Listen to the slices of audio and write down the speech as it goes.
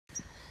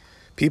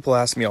People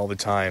ask me all the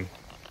time,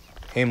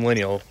 hey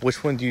millennial,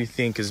 which one do you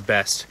think is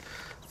best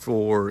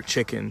for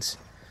chickens?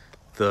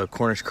 The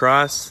Cornish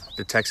Cross,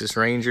 the Texas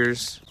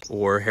Rangers,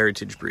 or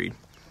heritage breed?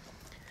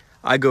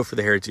 I go for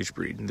the heritage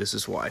breed, and this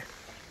is why.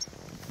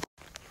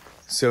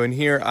 So in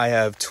here I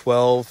have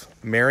 12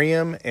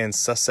 Merriam and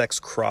Sussex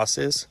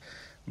crosses.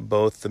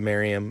 Both the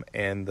Merriam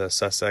and the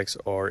Sussex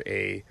are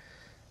a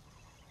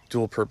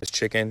dual purpose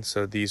chicken,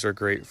 so these are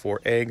great for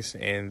eggs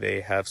and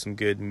they have some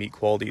good meat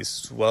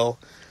qualities as well.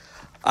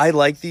 I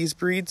like these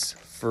breeds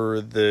for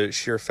the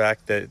sheer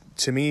fact that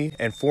to me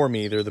and for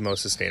me they're the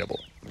most sustainable.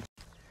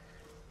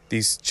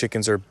 These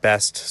chickens are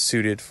best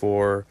suited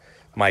for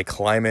my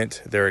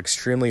climate. They're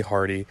extremely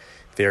hardy.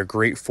 They're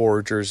great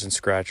foragers and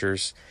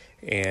scratchers,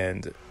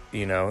 and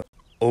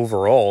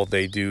overall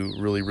they do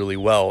really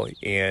well.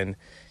 And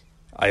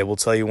I will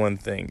tell you one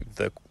thing,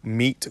 the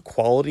meat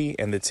quality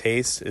and the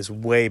taste is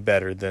way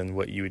better than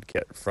what you would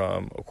get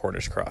from a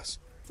Cornish Cross.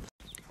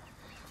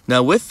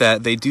 Now with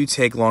that, they do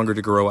take longer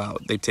to grow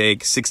out. They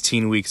take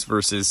 16 weeks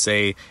versus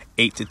say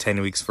 8 to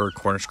 10 weeks for a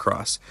Cornish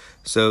Cross.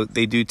 So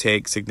they do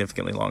take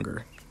significantly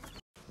longer.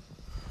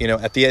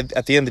 At the end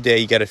of the day,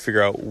 you got to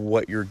figure out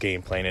what your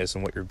game plan is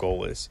and what your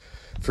goal is.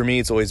 For me,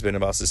 it's always been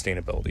about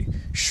sustainability.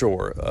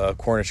 Sure, a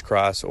Cornish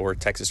Cross or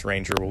Texas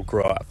Ranger will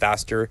grow out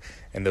faster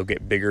and they'll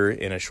get bigger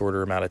in a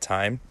shorter amount of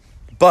time.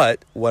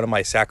 But what am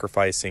I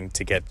sacrificing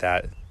to get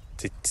that,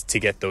 to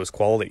get those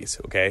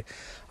qualities, okay?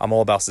 I'm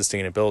all about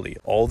sustainability.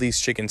 All these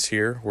chickens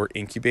here were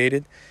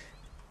incubated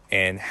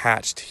and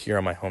hatched here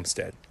on my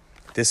homestead.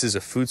 This is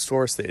a food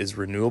source that is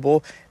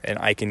renewable, and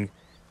I can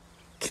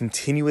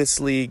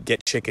continuously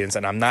get chickens,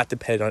 and I'm not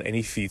dependent on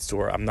any feed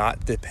store. I'm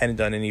not dependent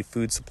on any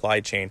food supply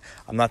chain.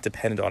 I'm not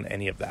dependent on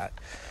any of that.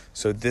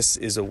 So this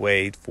is a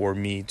way for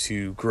me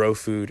to grow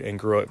food and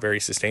grow it very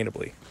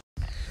sustainably.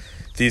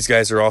 These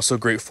guys are also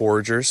great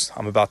foragers.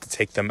 I'm about to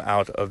take them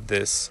out of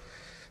this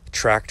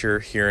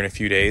tractor here in a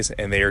few days,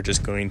 and they are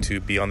just going to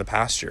be on the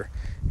pasture.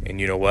 And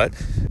you know what?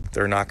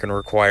 They're not going to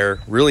require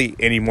really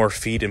any more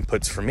feed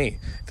inputs from me.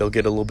 They'll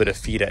get a little bit of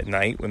feed at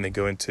night when they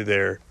go into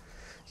their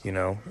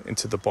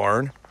into the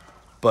barn.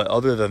 But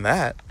other than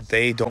that,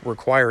 they don't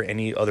require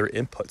any other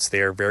inputs.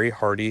 They are very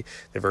hardy.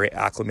 They're very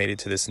acclimated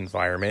to this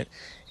environment,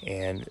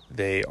 and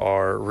they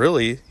are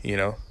really,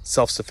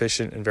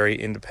 self-sufficient and very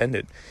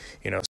independent.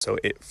 So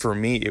for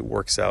me, it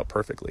works out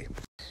perfectly.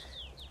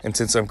 And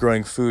since I'm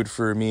growing food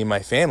for me and my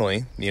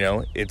family,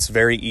 it's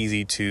very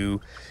easy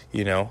to,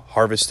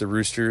 harvest the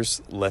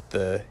roosters, let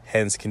the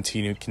hens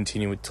continue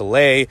to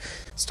lay,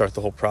 start the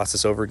whole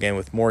process over again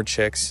with more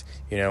chicks,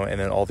 and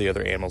then all the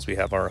other animals we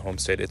have on our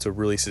homestead. It's a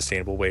really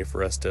sustainable way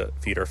for us to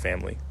feed our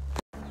family.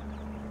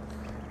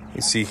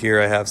 You see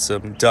here I have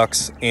some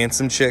ducks and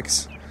some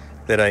chicks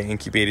that I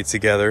incubated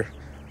together,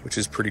 which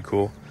is pretty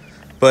cool.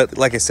 But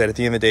like I said, at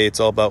the end of the day, it's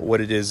all about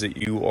what it is that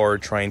you are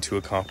trying to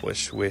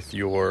accomplish with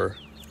your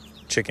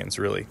chickens,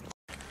 really.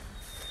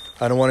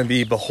 I don't want to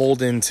be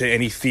beholden to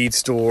any feed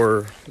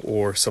store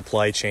or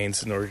supply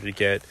chains in order to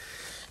get,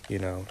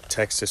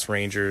 Texas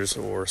Rangers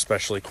or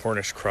especially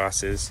Cornish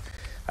Crosses.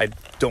 I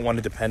don't want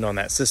to depend on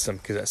that system,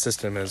 because that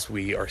system, as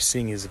we are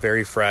seeing, is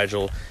very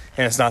fragile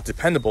and it's not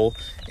dependable,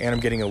 and I'm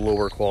getting a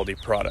lower quality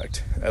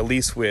product. At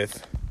least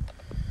with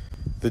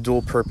the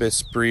dual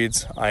purpose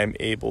breeds, I am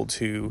able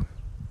to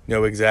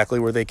know exactly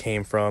where they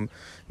came from,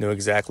 know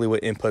exactly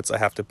what inputs I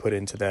have to put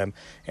into them,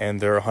 and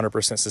they're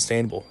 100%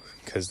 sustainable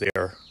because they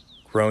are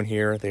grown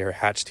here, they are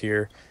hatched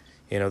here.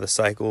 The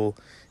cycle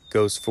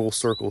goes full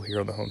circle here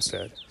on the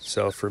homestead.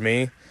 So for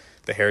me,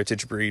 the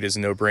heritage breed is a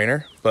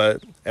no-brainer,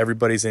 but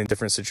everybody's in a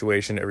different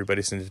situation,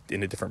 everybody's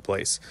in a different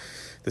place.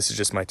 This is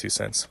just my 2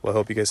 cents. Well, I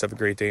hope you guys have a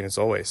great day, and as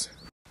always,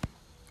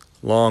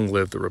 long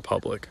live the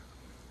Republic.